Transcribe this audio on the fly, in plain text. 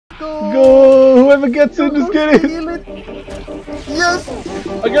Go! Whoever gets in, just get it! Yes!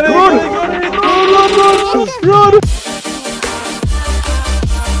 I got it! Run!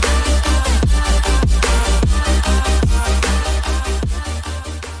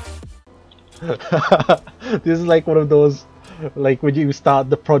 This is like one of those, like when you start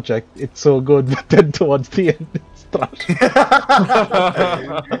the project, it's so good, but then towards the end, it's trash.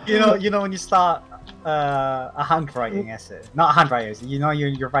 you know when you start a handwriting essay, not a handwriting essay. You know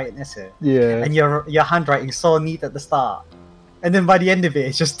you're writing essay. Yeah. And your handwriting's so neat at the start, and then by the end of it,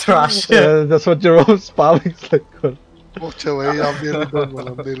 it's just trash. Yeah, that's what Jerome's spamming's like. Watch away, I'm nearly done, man.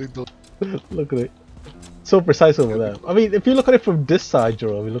 I'm nearly done. Look at it. So precise over there. I mean, if you look at it from this side,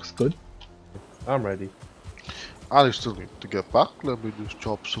 Jerome, it looks good. I'm ready. I still need to get back. Let me just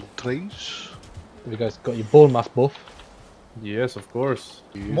chop some trees. You guys got your bone mass buff. Yes, of course.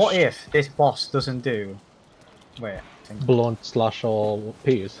 Yes. What if this boss doesn't do? Wait. Blunt, slash, or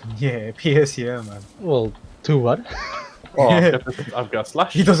pierce. Yeah, pierce, yeah, man. Well, 2 what? Oh, I've got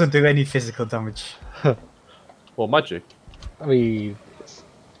slash. He doesn't do any physical damage. Well, magic. I mean, it's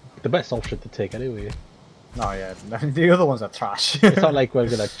the best option to take anyway. Oh yeah, the other ones are trash. It's not like we're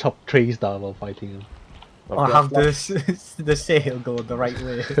gonna chop trees down while fighting them. Or have the sail go the right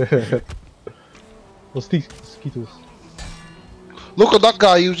way. What's these mosquitoes? Look at that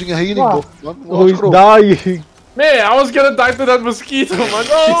guy using a healing Wow. buff, man. Oh, he's dying! Man, I was gonna die to that mosquito, man.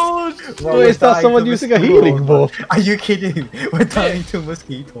 Oh, Oh, is that someone using a healing buff? Are you kidding? We're dying to a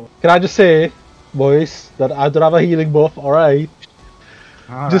mosquito. Can I just say, boys, that I don't have a healing buff, alright?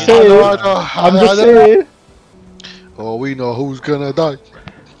 Just I saying. know. I'm just saying. Oh, we know who's gonna die.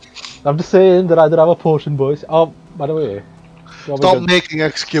 I'm just saying that I don't have a potion, boys. Oh, by the way. Stop making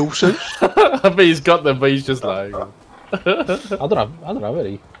excuses. I bet he's got them, but he's just lying. I don't have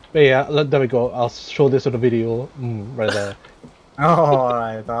any. But yeah, there we go. I'll show this on the video. Right there. Oh,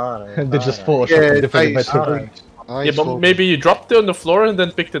 alright. They just Photoshop Yeah, different nice. dimensions. Nice Yeah, but focus. maybe you dropped it on the floor and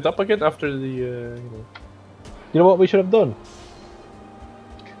then picked it up again after the, You know what we should have done?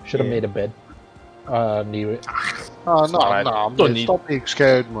 Should have Yeah. made a bed. Near it. Oh, no, alright. no, Don't man. need- Stop being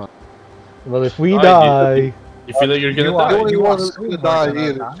scared, man. Well, if we I die, You feel like you're gonna You are- The die? only you one are who's so gonna much die gonna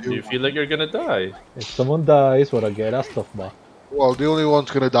here die. is Do you you. feel like you're gonna die? if someone dies, we're gonna get that stuff back. Well, the only one's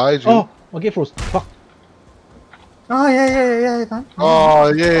gonna die is you. Oh, my game froze. Fuck. Oh yeah, man.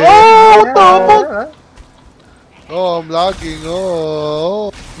 Oh, yeah. Oh, what the fuck? Yeah. Oh, I'm lagging.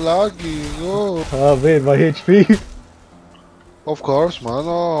 Oh, I'm lagging. Oh. Oh man, my HP. Of course, man.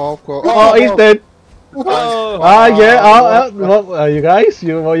 Oh, of course. Oh, he's dead. Oh, Yeah. What you guys?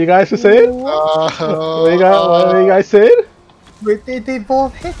 What you guys were saying? What you guys saying? Wait, they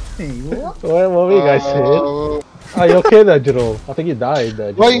both hit me. What? What were you guys saying? Are you okay there, Jerome? I think you died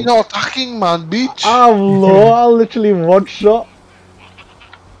there, Why you Jerome. not attacking, man, bitch? I literally one shot.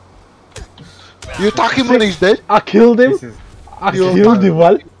 You attack him when he's dead? I killed him. I You- killed him,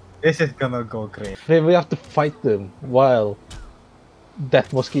 man. This is gonna go great. Hey, we have to fight them while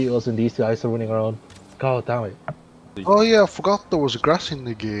death mosquitoes and these guys are running around. God damn it. Oh yeah, I forgot there was grass in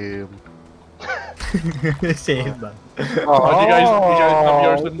the game. Save man. Oh, you guys have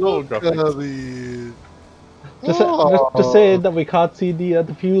yours with no graphics. Just saying that we can't see the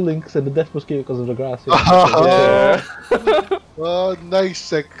few links and the death mosquito because of the grass. Yeah. Oh,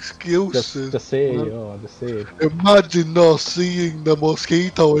 nice excuses. Just saying, just saying. Imagine not seeing the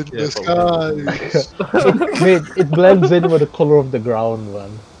mosquito in the skies. Mate, it blends in with the color of the ground,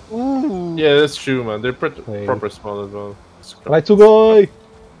 man. Ooh. Yeah, that's true, man. They're Hey. proper small as well. Right, Sugoi!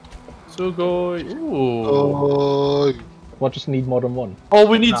 Sugoi. Ooh. Oh, What, just need more than one? Oh,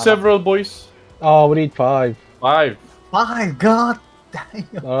 we need Nah. several, boys. Oh, we need 5. 5. My God. Damn.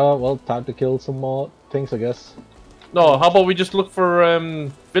 Well, time to kill some more things, I guess. No, how about we just look for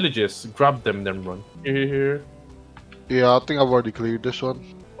villages, grab them, then run. Here. yeah, I think I've already cleared this one.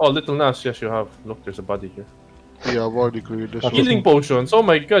 Oh, Little Nas, yes, you have. Look, there's a body here. Yeah, I've already cleared this That's one. Healing potions. Oh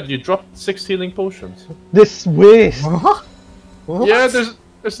my god, you dropped 6 healing potions. This waste! What? What? Yeah,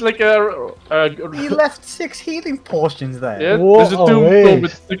 there's like a He left 6 healing potions there. yeah, What there's a a tombstone with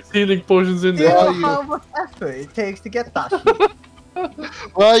waste. 6 healing potions in Do you there. know you- how much effort it takes to get that shit?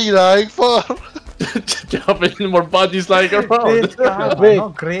 What are you lying for? Dropping more bodies lying This around. guy, I'm Wait.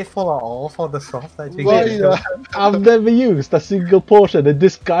 not grateful at all for the stuff that you Why get. you I've never used a single potion and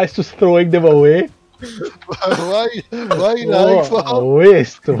this guy's just throwing them away. why you lying What a for?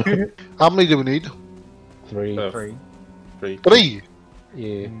 waste. How many do we need? 3. Uh, 3. 3. 3?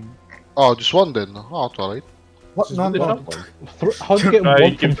 Yeah. Oh, just one then. Oh, that's alright. What? Just No, do the no. top one. How do you get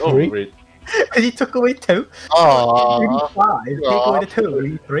 1 from 3? wait. He took away 2. Ah, You need 5. Take away the 2. You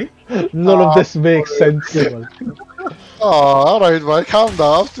need 3. None of this makes sense. Man. Oh, alright, man. Calm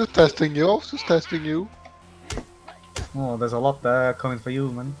down. I was just testing you. Oh, there's a lot there coming for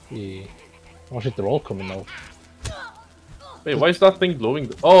you, man. Yeah. Oh shit, they're all coming now. Wait, why is that thing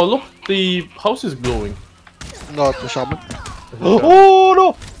glowing? Oh, look, the house is glowing. Not the shaman. Oh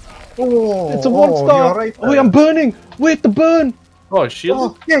no! Oh, It's a monster! you're right Wait, I'm burning! Wait, the burn! Oh, shield.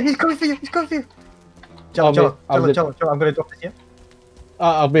 Oh, yeah, he's coming for you. Jello, I'm gonna drop this here.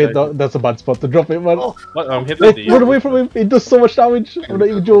 I mean, that's a bad spot to drop it, man. Oh. What? I'm hitting Wait, the. run away from him! It does so much damage! I'm not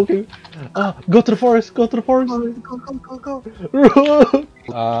even joking. Go to the forest! Go to the forest! Go. Run!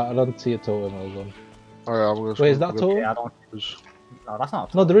 I don't see a totem, hold on. Alright, I'm gonna. Wait, is that totem? Yeah, I don't. No, that's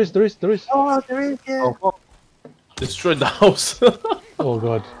not. No, there is. Oh, there is. Yeah. Oh, fuck. Destroyed the house. Oh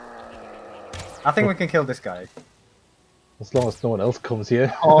god. I think we can kill this guy. As long as no one else comes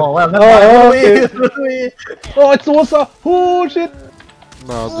here. Oh well. Oh, Okay. Oh, it's the monster! Oh shit!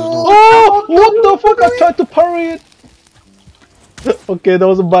 Nah, there's no. Oh! What the fuck? I tried to parry it! Okay, that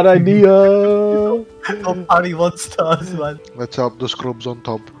was a bad idea. Don't parry monsters, man. Let's have the scrubs on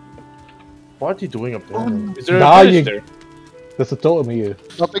top. What are you doing up there? Is there a Dying. village there? There's a totem here.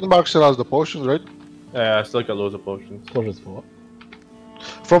 Nothing Mark still has the potions, right? Yeah, I still got loads of potions. What is for?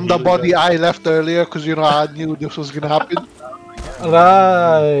 From the Really body I left earlier, because you know I knew this was gonna happen.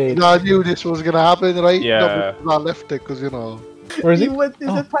 Right. I knew this was gonna happen, right? Yeah. No, I left it because you know. Where is He he? went. His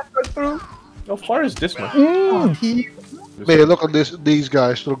attack went through. How far is this, man? Mm. He. Man, look at these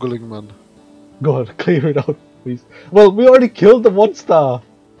guys struggling, man. Go on, clear it out, please. Well, we already killed the monster.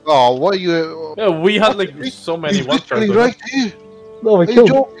 Oh, what are you? Yeah, we had like so many He's one literally stars. right here. No, we Hey, killed.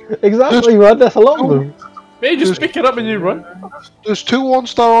 Joe. Exactly, man. That's a lot of them. Hey, just pick it up and you run. There's 2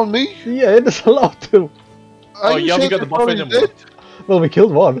 1-star on me. Yeah, there's a lot too. Oh, Are you yeah, we sure got the they're buff probably anymore. dead? Well, we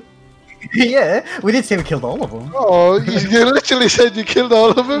killed one. Yeah, we did say we killed all of them. Oh, you literally said you killed all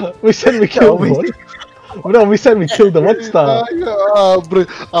of them. We said we killed one. No, we said we killed the monster.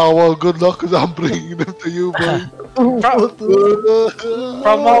 Well, good luck, because I'm bringing them to you, boy. From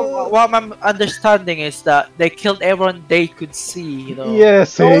what I'm understanding is that they killed everyone they could see, you know. Yeah,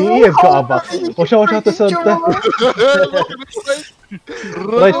 see, he has got a back. Watch out, there's a...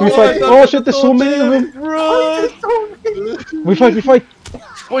 Right, we fight. Oh shit, there's so many of them. We fight.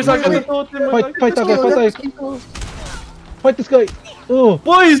 Boys, I got the totem. Fight that guy, fight this guy. Oh.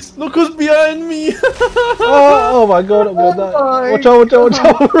 Boys, look who's behind me. Oh my god, I'm gonna die. Watch out,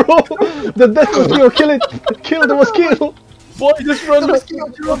 bro. The death mosquito, kill it. Kill the mosquito. Boy, just run.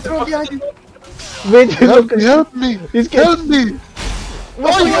 Wait, Help me! He's getting... Help me!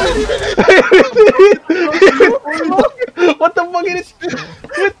 What the fuck is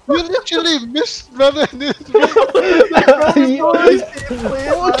it? You literally missed, brother. Kill it!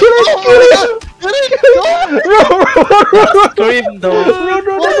 Scream though.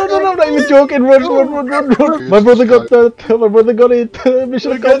 Run, I'm not even joking. Run. My brother got that. My brother got it.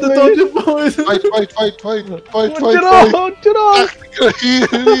 Mission accomplished. boys. Fight.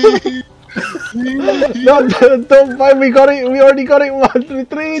 No, don't fight. We got it. We already got it. One,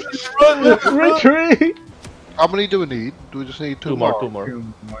 retreat. Retreat. How many do we need? Do we just need 2 more? Two more. Two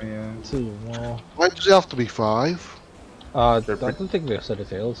more. Why does it have to be 5? I don't think they said a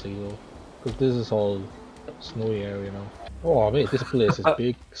DLC though, because this is all snowy area now. Oh mate, this place is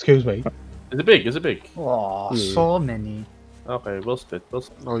big. Excuse me. Is it big? Is it big? Oh, so many. Okay, we'll split.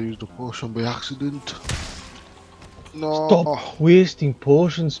 I used the potion by accident. No. Stop wasting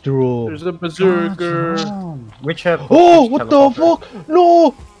potions, Drew. There's a berserker. Which Oh, what the fuck?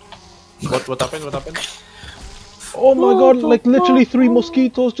 No! What happened? What happened? Oh my god, like literally 3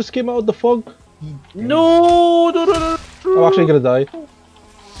 mosquitoes just came out of the fog. No! I'm actually gonna die.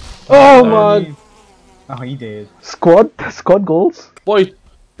 Oh man! Oh, he did. Squad goals? Boys,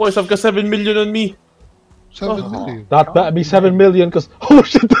 I've got 7 million on me. 7 million. That better be 7 million, because oh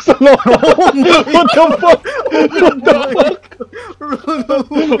shit, there's a lot! What the fuck? What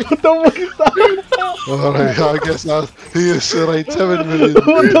the fuck is that? Alright, I guess he is right, 7 million.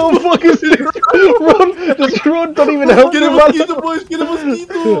 What the fuck is this? Run! Just run, don't even help Get a me, mosquito, boys! Get a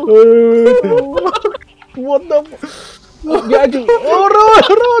mosquito! What the fuck? Yeah, run,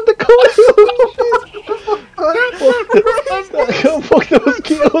 the cow! Fuck the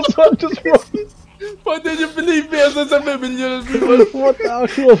mosquitoes, man, just run! Why did you believe me? I said 7 million on me. What the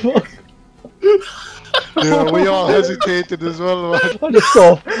actual fuck? Yeah, we all hesitated as well, man. I just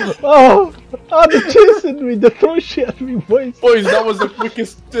saw. Oh, they're chasing me. They're throwing shit at me, boys. Boys, that was the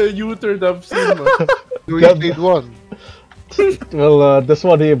quickest U-turn I've seen, man. Do we need 1? Well, this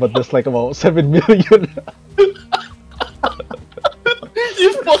one here, but there's like about 7 million.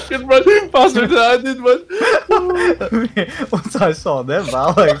 You fucking run faster than I did, man. Once I saw them, I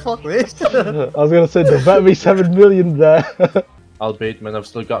was like, fuck this. I was gonna say, the bet me 7 million there. I'll bait, man. I've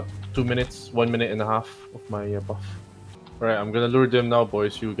still got 2 minutes, 1 minute and a half of my buff. Alright, I'm gonna lure them now,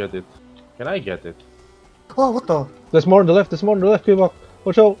 boys. You get it. Can I get it? Oh, what the? There's more on the left, K-Bach.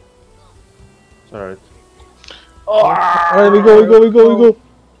 Watch out. It's alright. Alright, we go.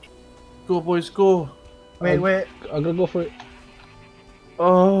 Go, boys, go. Wait. I'm gonna go for it.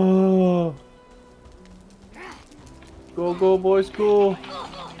 Oh. Go, boys, go.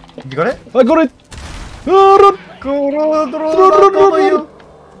 You got it? I got it! Run! Run.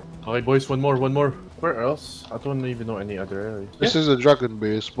 Alright, boys, one more. Where else? I don't even know any other areas. This is a dragon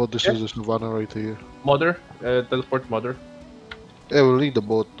base, but this is a savannah right here. Mother, teleport mother. Yeah, we'll need the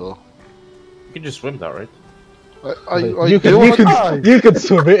boat though. You can just swim that, right? You can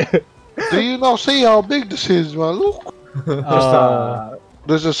swim it. Do you not see how big this is, man? Look!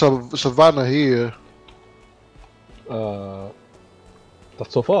 There's a savannah here.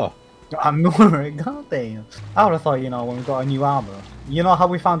 That's so far. I'm not god damn. I would have thought, when we got a new armor. You know how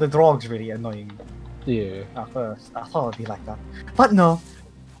we found the drogs really annoying Yeah. at first? I thought it'd be like that. But no.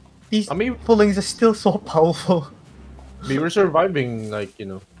 These I mean, pullings are still so powerful. we were surviving, like,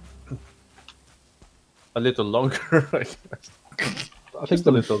 a little longer, I guess. I think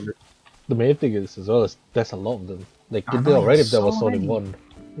the main thing is, as well, is there's a lot of them. Like, I did know, they already if there so was only many. one?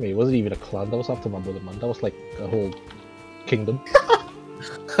 I mean, it wasn't even a clan, that was after my brother, man. That was like a whole kingdom.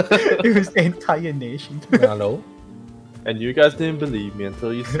 It was the entire nation. I know. And you guys didn't believe me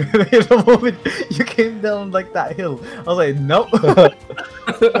until you. The moment you came down like that hill, I was like, nope.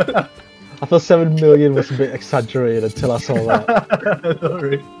 I thought 7 million was a bit exaggerated until I saw that.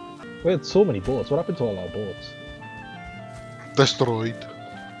 Sorry. We had so many boats. What happened to all our boats? Destroyed.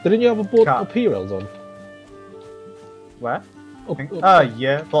 Didn't you have a boat Cat. up here, Elzon? Where? Up,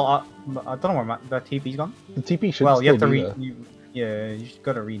 Yeah, but I don't know where the TP's gone. the TP should Well, still you have to be there. you just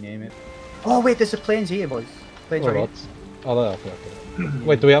gotta rename it. Oh wait, there's a planes here, boys. Planes Oh, right that's... Oh, there, okay.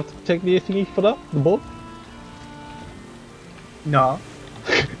 Wait, do we have to take the thingy for that? The boat? here. No.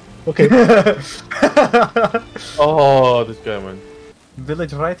 Okay. Oh, this guy, man.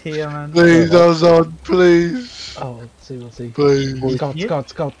 Village right here, man. Please, Ozon, please. Oh, let's see. Please. Scout.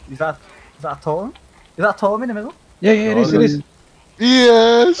 Is that a totem? Is that a totem in the middle? Yeah, it is.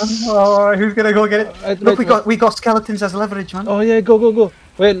 Yes! Oh, who's gonna go get it? Look, wait. we got skeletons as leverage, man. Oh yeah, go.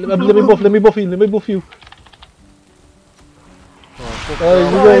 Wait, let me buff you. We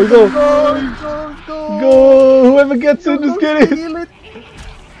go. Go! Whoever gets in, just get it.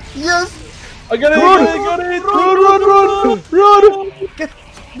 Yes! I got it! Run! Get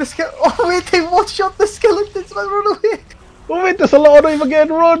the Oh wait, they one-shot the skeletons, man, run away! Oh wait, there's a lot of them again.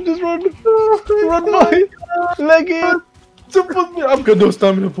 Run, just run. Run by. Leg it. I've got no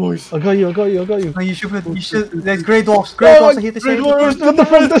stamina, boys. I got you. No, you should. There's grey dwarfs. Grey dwarfs are here to save you. What the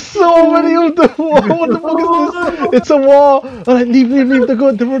fuck? There's so many of them. What the fuck is this? It's a war. Alright, leave. They're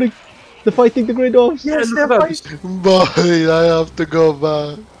good. They're running. They're fighting the grey dwarfs. Yes, they're fighting. Boy, I have to go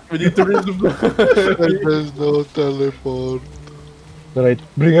back. We need to reach the There's no teleport. Alright,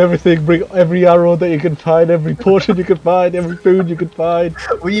 bring everything. Bring every arrow that you can find, every potion you can find, every food you can find.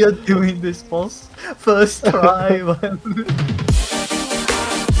 We are doing this, boss. First try, man.